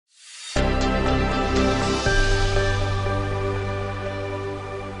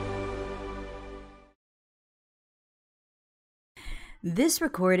This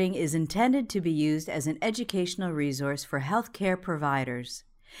recording is intended to be used as an educational resource for healthcare providers.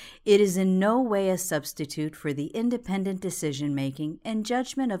 It is in no way a substitute for the independent decision-making and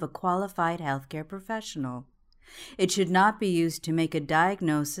judgment of a qualified healthcare professional. It should not be used to make a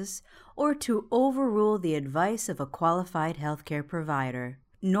diagnosis or to overrule the advice of a qualified healthcare provider,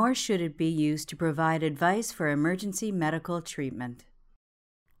 nor should it be used to provide advice for emergency medical treatment.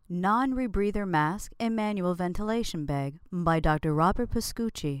 Non-Rebreather Mask and Manual Ventilation Bag by Dr. Robert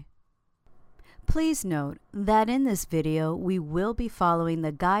Pascucci. Please note that in this video we will be following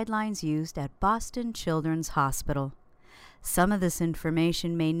the guidelines used at Boston Children's Hospital. Some of this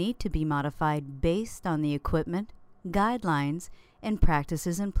information may need to be modified based on the equipment, guidelines, and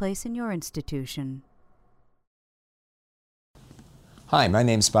practices in place in your institution. Hi, my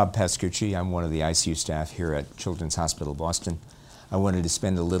name is Bob Pascucci. I'm one of the ICU staff here at Children's Hospital Boston. I wanted to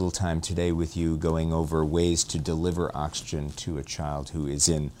spend a little time today with you going over ways to deliver oxygen to a child who is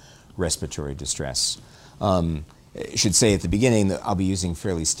in respiratory distress. I should say at the beginning that I'll be using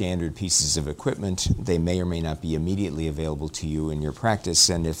fairly standard pieces of equipment. They may or may not be immediately available to you in your practice,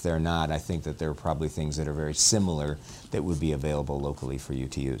 and if they're not, I think that there are probably things that are very similar that would be available locally for you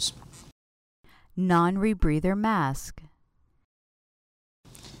to use. Non-rebreather mask.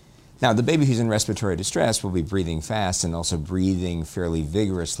 Now, the baby who's in respiratory distress will be breathing fast and also breathing fairly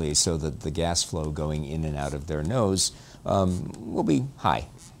vigorously so that the gas flow going in and out of their nose will be high.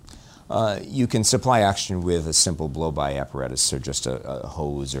 You can supply oxygen with a simple blow-by apparatus, so just a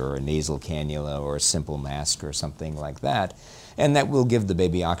hose or a nasal cannula or a simple mask or something like that. And that will give the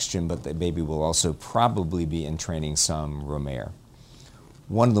baby oxygen, but the baby will also probably be entraining some room air.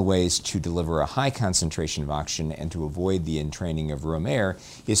 One of the ways to deliver a high concentration of oxygen and to avoid the entraining of room air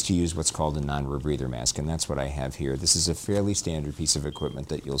is to use what's called a non-rebreather mask, and that's what I have here. This is a fairly standard piece of equipment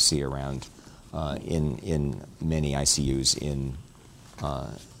that you'll see around in many ICUs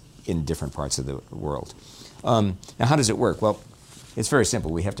in different parts of the world. Now, how does it work? Well, it's very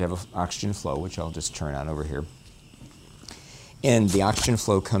simple. We have to have an oxygen flow, which I'll just turn on over here. And the oxygen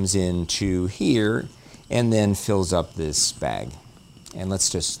flow comes into here and then fills up this bag. And let's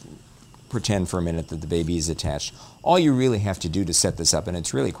just pretend for a minute that the baby is attached. All you really have to do to set this up, and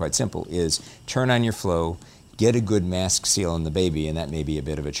it's really quite simple, is turn on your flow, get a good mask seal on the baby, and that may be a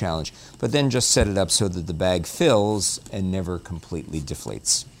bit of a challenge, but then just set it up so that the bag fills and never completely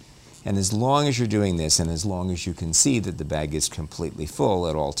deflates. And as long as you're doing this, and as long as you can see that the bag is completely full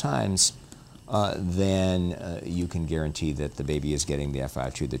at all times, then you can guarantee that the baby is getting the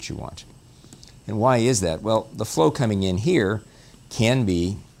FiO2 that you want. And why is that? Well, the flow coming in here can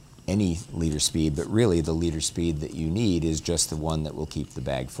be any liter speed, but really the liter speed that you need is just the one that will keep the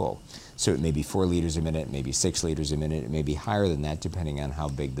bag full. So it may be 4 liters a minute, maybe 6 liters a minute, it may be higher than that depending on how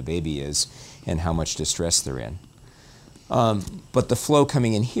big the baby is and how much distress they're in. But the flow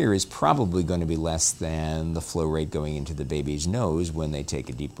coming in here is probably going to be less than the flow rate going into the baby's nose when they take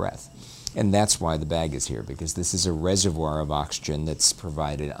a deep breath. And that's why the bag is here, because this is a reservoir of oxygen that's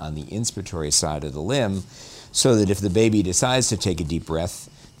provided on the inspiratory side of the limb, so that if the baby decides to take a deep breath,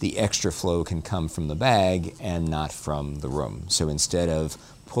 the extra flow can come from the bag and not from the room. So instead of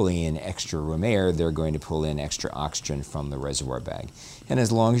pulling in extra room air, they're going to pull in extra oxygen from the reservoir bag. And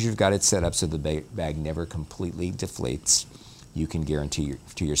as long as you've got it set up so the bag never completely deflates, you can guarantee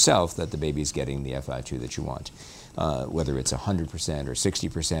to yourself that the baby's getting the FiO2 that you want. Whether it's 100% or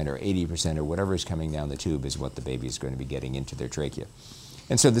 60% or 80% or whatever is coming down the tube is what the baby is going to be getting into their trachea.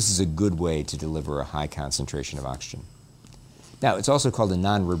 And so this is a good way to deliver a high concentration of oxygen. Now, it's also called a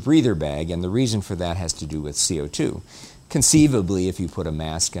non-rebreather bag, and the reason for that has to do with CO2. Conceivably, if you put a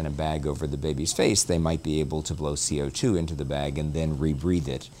mask and a bag over the baby's face, they might be able to blow CO2 into the bag and then rebreathe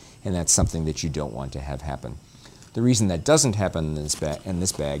it, and that's something that you don't want to have happen. The reason that doesn't happen in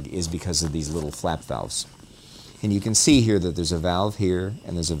this bag is because of these little flap valves. And you can see here that there's a valve here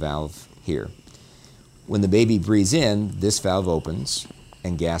and there's a valve here. When the baby breathes in, this valve opens,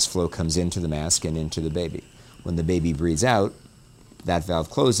 and gas flow comes into the mask and into the baby. When the baby breathes out, that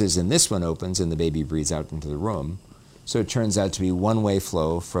valve closes and this one opens and the baby breathes out into the room. So it turns out to be one-way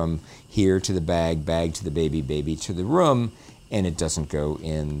flow from here to the bag, bag to the baby, baby to the room, and it doesn't go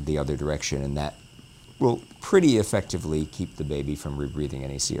in the other direction, and that will pretty effectively keep the baby from rebreathing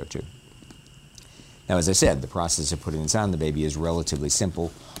any CO2. Now, as I said, the process of putting this on the baby is relatively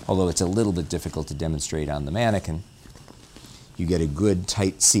simple, although it's a little bit difficult to demonstrate on the mannequin. You get a good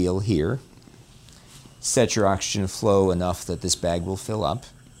tight seal here. Set your oxygen flow enough that this bag will fill up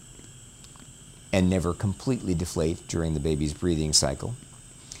and never completely deflate during the baby's breathing cycle.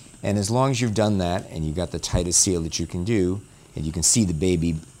 And as long as you've done that and you've got the tightest seal that you can do, and you can see the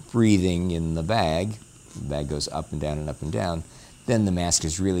baby breathing in the bag goes up and down and up and down, then the mask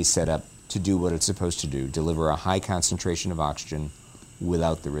is really set up to do what it's supposed to do, deliver a high concentration of oxygen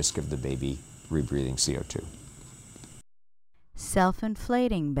without the risk of the baby rebreathing CO2.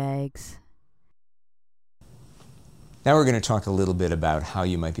 Self-inflating bags. Now we're going to talk a little bit about how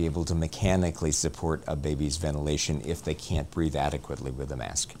you might be able to mechanically support a baby's ventilation if they can't breathe adequately with a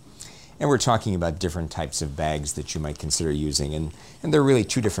mask. And we're talking about different types of bags that you might consider using, and there are really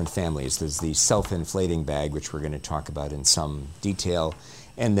two different families. There's the self-inflating bag, which we're going to talk about in some detail,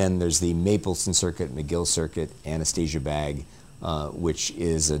 and then there's the Mapleson Circuit, McGill Circuit anesthesia bag, which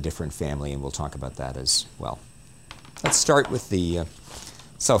is a different family, and we'll talk about that as well. Let's start with the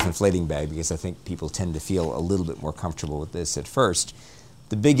self-inflating bag, because I think people tend to feel a little bit more comfortable with this at first.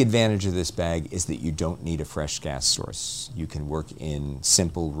 The big advantage of this bag is that you don't need a fresh gas source. You can work in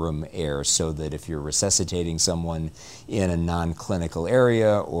simple room air, so that if you're resuscitating someone in a non-clinical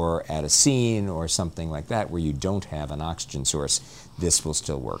area or at a scene or something like that where you don't have an oxygen source, this will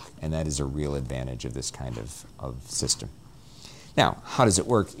still work. And that is a real advantage of this kind of system. Now, how does it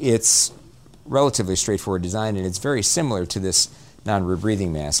work? It's relatively straightforward design, and it's very similar to this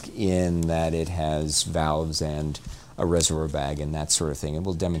non-rebreathing mask in that it has valves and a reservoir bag and that sort of thing, and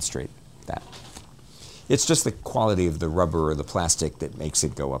we'll demonstrate that. It's just the quality of the rubber or the plastic that makes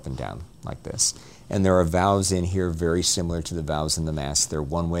it go up and down like this. And there are valves in here very similar to the valves in the mask. They're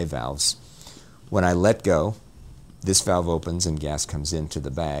one-way valves. When I let go, this valve opens and gas comes into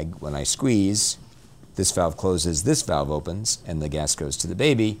the bag. When I squeeze, this valve closes, this valve opens, and the gas goes to the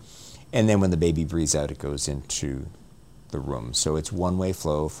baby. And then when the baby breathes out, it goes into the room. So it's one-way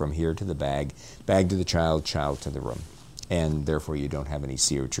flow from here to the bag to the child, child to the room. And therefore you don't have any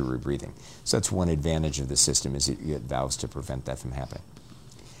CO2 rebreathing. So that's one advantage of the system, is that you get valves to prevent that from happening.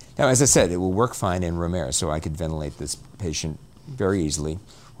 Now, as I said, it will work fine in room air, so I could ventilate this patient very easily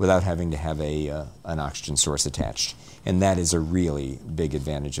without having to have an oxygen source attached. And that is a really big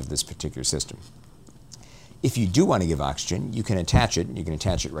advantage of this particular system. If you do want to give oxygen, you can attach it. You can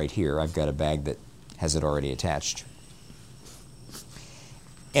attach it right here. I've got a bag that has it already attached.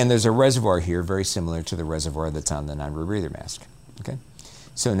 And there's a reservoir here very similar to the reservoir that's on the non-rebreather mask. Okay?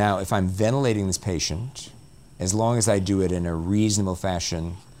 So now if I'm ventilating this patient, as long as I do it in a reasonable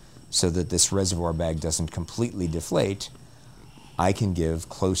fashion so that this reservoir bag doesn't completely deflate, I can give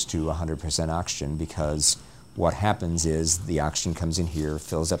close to 100% oxygen, because what happens is the oxygen comes in here,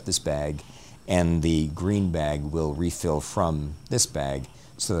 fills up this bag, and the green bag will refill from this bag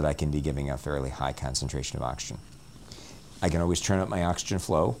so that I can be giving a fairly high concentration of oxygen. I can always turn up my oxygen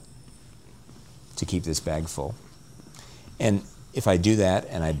flow to keep this bag full. And if I do that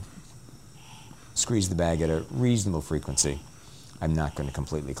and I squeeze the bag at a reasonable frequency, I'm not going to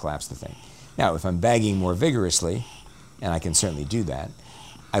completely collapse the thing. Now, if I'm bagging more vigorously, and I can certainly do that,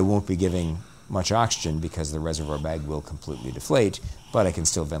 I won't be giving much oxygen because the reservoir bag will completely deflate, but I can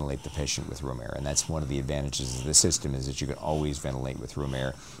still ventilate the patient with room air. And that's one of the advantages of the system, is that you can always ventilate with room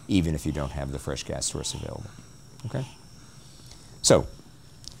air, even if you don't have the fresh gas source available. Okay? So,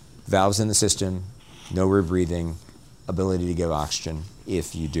 valves in the system, no rebreathing, ability to give oxygen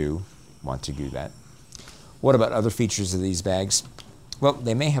if you do want to do that. What about other features of these bags? Well,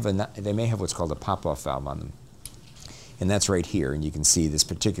 they may have what's called a pop-off valve on them. And that's right here, and you can see this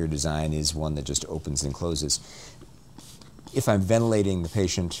particular design is one that just opens and closes. If I'm ventilating the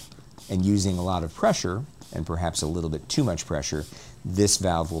patient and using a lot of pressure, and perhaps a little bit too much pressure, this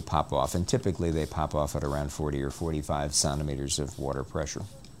valve will pop off, and typically they pop off at around 40 or 45 centimeters of water pressure.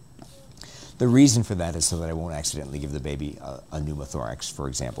 The reason for that is so that I won't accidentally give the baby a pneumothorax, for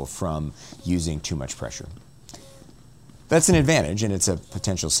example, from using too much pressure. That's an advantage, and it's a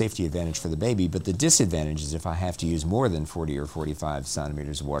potential safety advantage for the baby, but the disadvantage is if I have to use more than 40 or 45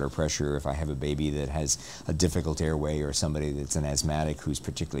 centimeters of water pressure, if I have a baby that has a difficult airway or somebody that's an asthmatic who's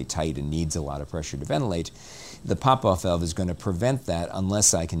particularly tight and needs a lot of pressure to ventilate, the pop-off valve is going to prevent that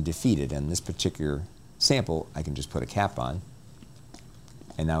unless I can defeat it. And this particular sample, I can just put a cap on,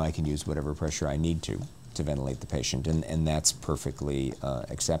 and now I can use whatever pressure I need to ventilate the patient, and that's perfectly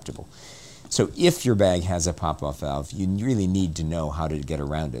acceptable. So if your bag has a pop-off valve, you really need to know how to get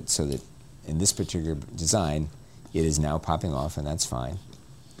around it, so that in this particular design, it is now popping off, and that's fine.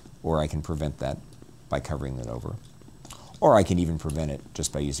 Or I can prevent that by covering it over. Or I can even prevent it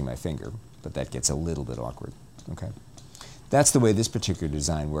just by using my finger, but that gets a little bit awkward. Okay? That's the way this particular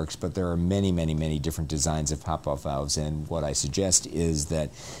design works, but there are many, many, many different designs of pop-off valves, and what I suggest is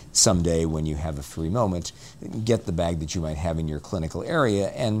that someday when you have a free moment, get the bag that you might have in your clinical area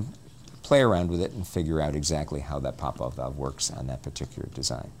and play around with it and figure out exactly how that pop-off valve works on that particular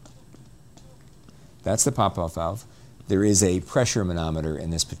design. That's the pop-off valve. There is a pressure manometer in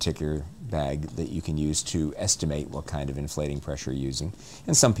this particular bag that you can use to estimate what kind of inflating pressure you're using,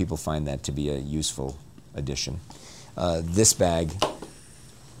 and some people find that to be a useful addition. This bag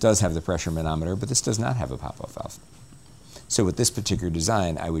does have the pressure manometer, but this does not have a pop-off valve. So with this particular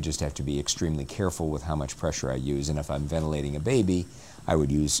design, I would just have to be extremely careful with how much pressure I use, and if I'm ventilating a baby, I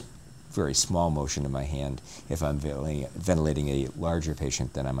would use very small motion in my hand. If I'm ventilating a larger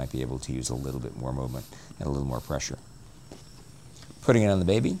patient, then I might be able to use a little bit more movement and a little more pressure. Putting it on the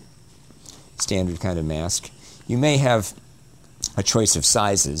baby, standard kind of mask. You may have a choice of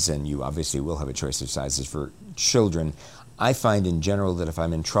sizes, and you obviously will have a choice of sizes for children. I find in general that if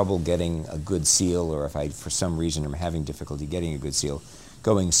I'm in trouble getting a good seal, or if I, for some reason, am having difficulty getting a good seal,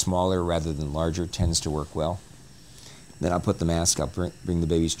 going smaller rather than larger tends to work well. Then I'll put the mask, I'll bring the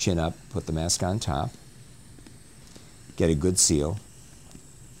baby's chin up, put the mask on top, get a good seal,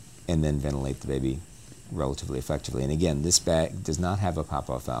 and then ventilate the baby relatively effectively. And again, this bag does not have a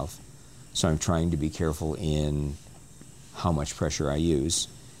pop-off valve, so I'm trying to be careful in how much pressure I use,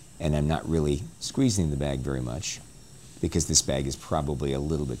 and I'm not really squeezing the bag very much because this bag is probably a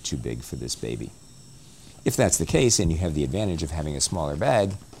little bit too big for this baby. If that's the case and you have the advantage of having a smaller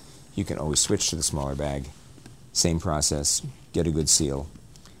bag, you can always switch to the smaller bag. Same process, get a good seal,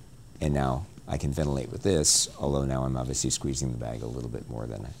 and now I can ventilate with this, although now I'm obviously squeezing the bag a little bit more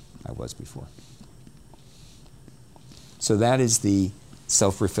than I was before. So that is the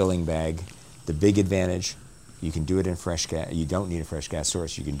self-refilling bag. The big advantage, you can do it in fresh gas. You don't need a fresh gas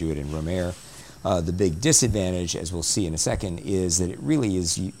source. You can do it in room air. The big disadvantage, as we'll see in a second, is that it really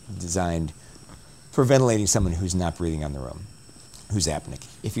is designed for ventilating someone who's not breathing on their own, who's apneic.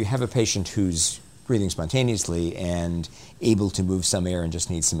 If you have a patient who's breathing spontaneously and able to move some air and just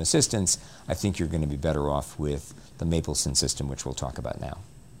needs some assistance, I think you're going to be better off with the Mapleson system, which we'll talk about now.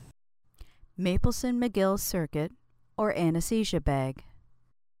 Mapleson-McGill circuit or anesthesia bag.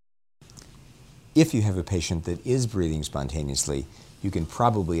 If you have a patient that is breathing spontaneously, you can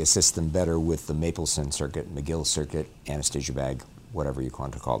probably assist them better with the Mapleson circuit, McGill circuit, anesthesia bag, whatever you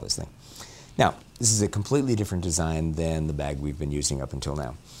want to call this thing. Now, this is a completely different design than the bag we've been using up until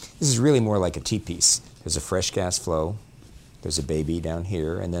now. This is really more like a T-piece. There's a fresh gas flow, there's a baby down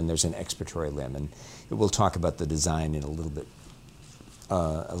here, and then there's an expiratory limb. And we'll talk about the design in a little bit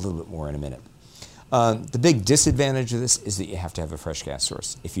more in a minute. The big disadvantage of this is that you have to have a fresh gas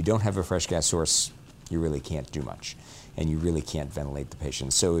source. If you don't have a fresh gas source, you really can't do much, and you really can't ventilate the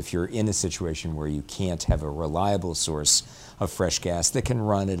patient. So if you're in a situation where you can't have a reliable source of fresh gas that can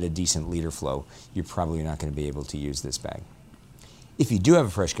run at a decent liter flow, you're probably not going to be able to use this bag. If you do have a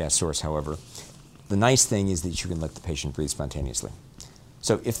fresh gas source, however, the nice thing is that you can let the patient breathe spontaneously.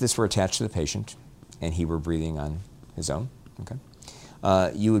 So if this were attached to the patient and he were breathing on his own,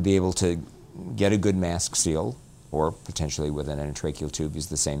 okay, you would be able to get a good mask seal, or potentially with an endotracheal tube, use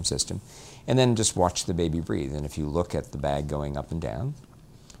the same system, and then just watch the baby breathe. And if you look at the bag going up and down,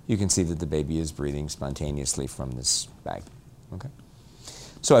 you can see that the baby is breathing spontaneously from this bag. Okay?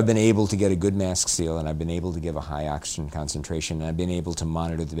 So I've been able to get a good mask seal, and I've been able to give a high oxygen concentration, and I've been able to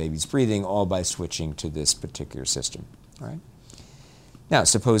monitor the baby's breathing, all by switching to this particular system. All right? Now,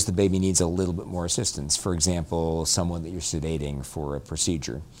 suppose the baby needs a little bit more assistance. For example, someone that you're sedating for a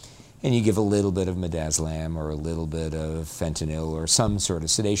procedure, and you give a little bit of midazolam or a little bit of fentanyl or some sort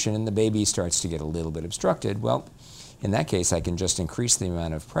of sedation, and the baby starts to get a little bit obstructed. Well, in that case, I can just increase the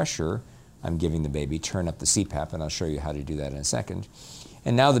amount of pressure I'm giving the baby, turn up the CPAP, and I'll show you how to do that in a second.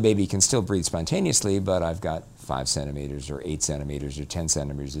 And now the baby can still breathe spontaneously, but I've got 5 centimeters or 8 centimeters or 10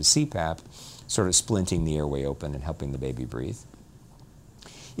 centimeters of CPAP, sort of splinting the airway open and helping the baby breathe.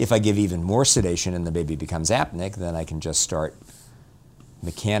 If I give even more sedation and the baby becomes apneic, then I can just start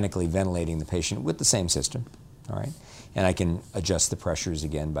mechanically ventilating the patient with the same system, all right? And I can adjust the pressures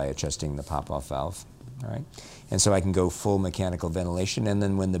again by adjusting the pop-off valve, all right? And so I can go full mechanical ventilation, and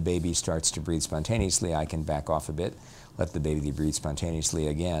then when the baby starts to breathe spontaneously, I can back off a bit, let the baby breathe spontaneously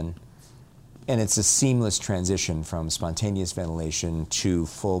again, and it's a seamless transition from spontaneous ventilation to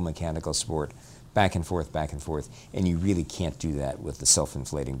full mechanical support, back and forth, and you really can't do that with the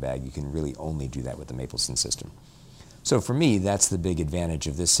self-inflating bag. You can really only do that with the Mapleson system. So for me, that's the big advantage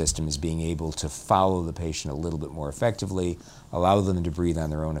of this system, is being able to follow the patient a little bit more effectively, allow them to breathe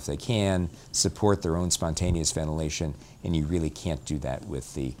on their own if they can, support their own spontaneous ventilation, and you really can't do that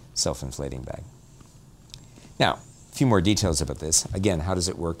with the self-inflating bag. Now, a few more details about this. Again, how does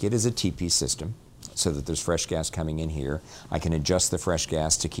it work? It is a T-piece system, so that there's fresh gas coming in here. I can adjust the fresh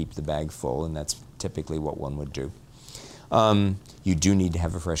gas to keep the bag full, and that's typically what one would do. You do need to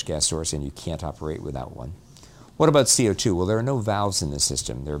have a fresh gas source, and you can't operate without one. What about CO2? Well, there are no valves in the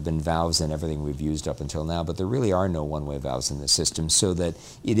system. There have been valves in everything we've used up until now, but there really are no one-way valves in the system, so that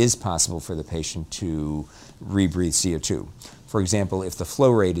it is possible for the patient to rebreathe CO2. For example, if the flow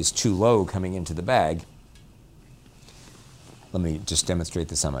rate is too low coming into the bag, let me just demonstrate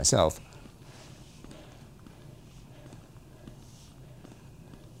this on myself.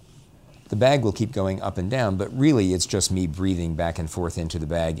 The bag will keep going up and down, but really it's just me breathing back and forth into the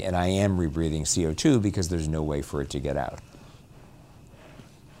bag, and I am rebreathing CO2 because there's no way for it to get out.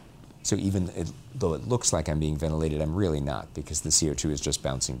 So even though it looks like I'm being ventilated, I'm really not, because the CO2 is just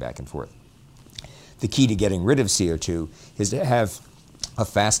bouncing back and forth. The key to getting rid of CO2 is to have a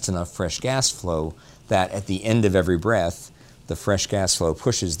fast enough fresh gas flow that at the end of every breath, the fresh gas flow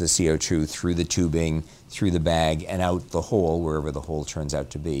pushes the CO2 through the tubing, through the bag, and out the hole, wherever the hole turns out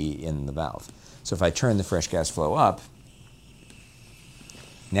to be in the valve. So if I turn the fresh gas flow up,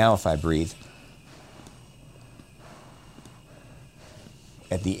 now if I breathe,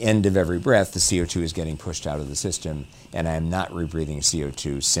 at the end of every breath, the CO2 is getting pushed out of the system, and I am not rebreathing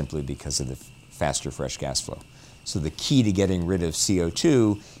CO2 simply because of the faster fresh gas flow. So the key to getting rid of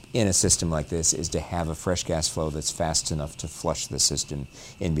CO2 in a system like this is to have a fresh gas flow that's fast enough to flush the system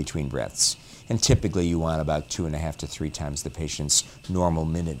in between breaths. And typically you want about 2.5 to 3 times the patient's normal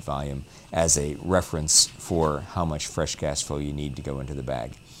minute volume as a reference for how much fresh gas flow you need to go into the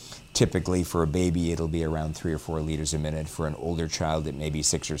bag. Typically for a baby it'll be around 3 or 4 liters a minute. For an older child it may be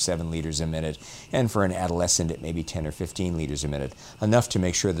 6 or 7 liters a minute. And for an adolescent it may be 10 or 15 liters a minute. Enough to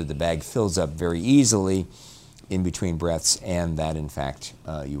make sure that the bag fills up very easily in between breaths, and that in fact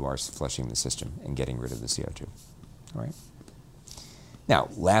you are flushing the system and getting rid of the CO2. All right. Now,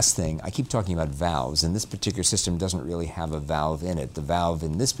 last thing, I keep talking about valves, and this particular system doesn't really have a valve in it. The valve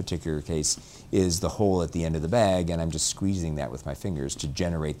in this particular case is the hole at the end of the bag, and I'm just squeezing that with my fingers to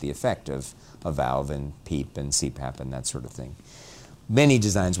generate the effect of a valve and PEEP and CPAP and that sort of thing. Many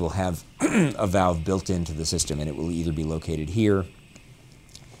designs will have a valve built into the system, and it will either be located here,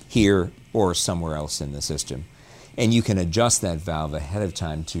 here, or somewhere else in the system. And you can adjust that valve ahead of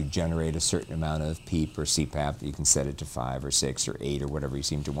time to generate a certain amount of PEEP or CPAP. You can set it to 5 or 6 or 8 or whatever you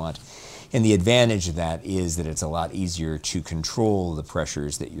seem to want. And the advantage of that is that it's a lot easier to control the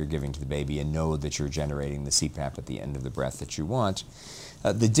pressures that you're giving to the baby and know that you're generating the CPAP at the end of the breath that you want.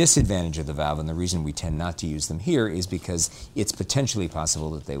 The disadvantage of the valve, and the reason we tend not to use them here, is because it's potentially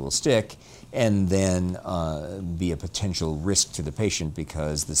possible that they will stick and then be a potential risk to the patient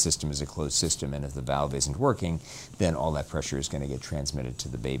because the system is a closed system, and if the valve isn't working, then all that pressure is going to get transmitted to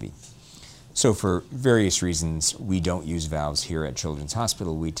the baby. So for various reasons, we don't use valves here at Children's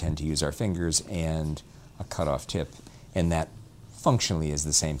Hospital. We tend to use our fingers and a cutoff tip, and that functionally is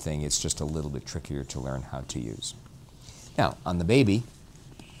the same thing. It's just a little bit trickier to learn how to use. Now, on the baby,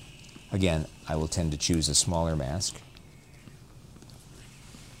 again, I will tend to choose a smaller mask,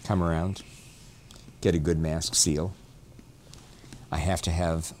 come around, get a good mask seal. I have to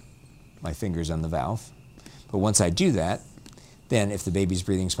have my fingers on the valve, but once I do that, then if the baby's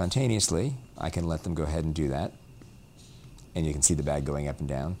breathing spontaneously, I can let them go ahead and do that, and you can see the bag going up and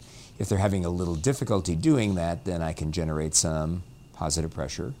down. If they're having a little difficulty doing that, then I can generate some positive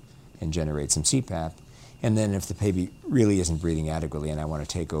pressure and generate some CPAP. And then if the baby really isn't breathing adequately and I want to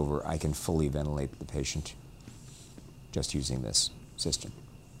take over, I can fully ventilate the patient just using this system.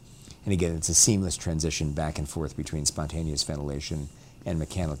 And again, it's a seamless transition back and forth between spontaneous ventilation and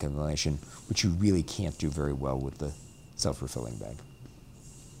mechanical ventilation, which you really can't do very well with the self-refilling bag.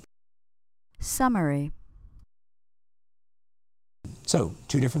 Summary. So,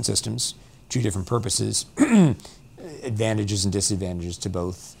 2 different systems, 2 different purposes, advantages and disadvantages to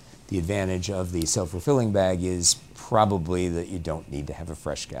both. The advantage of the self-refilling bag is probably that you don't need to have a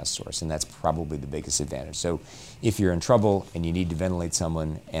fresh gas source, and that's probably the biggest advantage. So if you're in trouble and you need to ventilate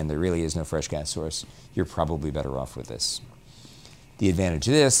someone and there really is no fresh gas source, you're probably better off with this. The advantage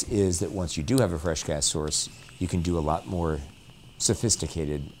of this is that once you do have a fresh gas source, you can do a lot more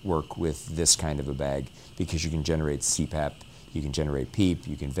sophisticated work with this kind of a bag because you can generate CPAP, you can generate PEEP,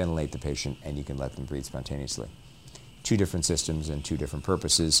 you can ventilate the patient, and you can let them breathe spontaneously. 2 different systems and 2 different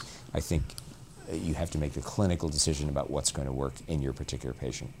purposes. I think you have to make the clinical decision about what's going to work in your particular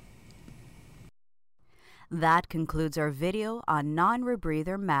patient. That concludes our video on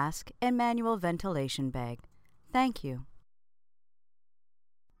non-rebreather mask and manual ventilation bag. Thank you.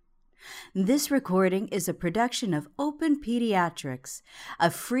 This recording is a production of Open Pediatrics, a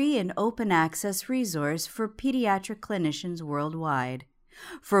free and open access resource for pediatric clinicians worldwide.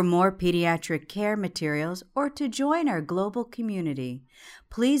 For more pediatric care materials or to join our global community,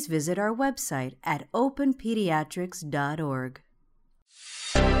 please visit our website at openpediatrics.org.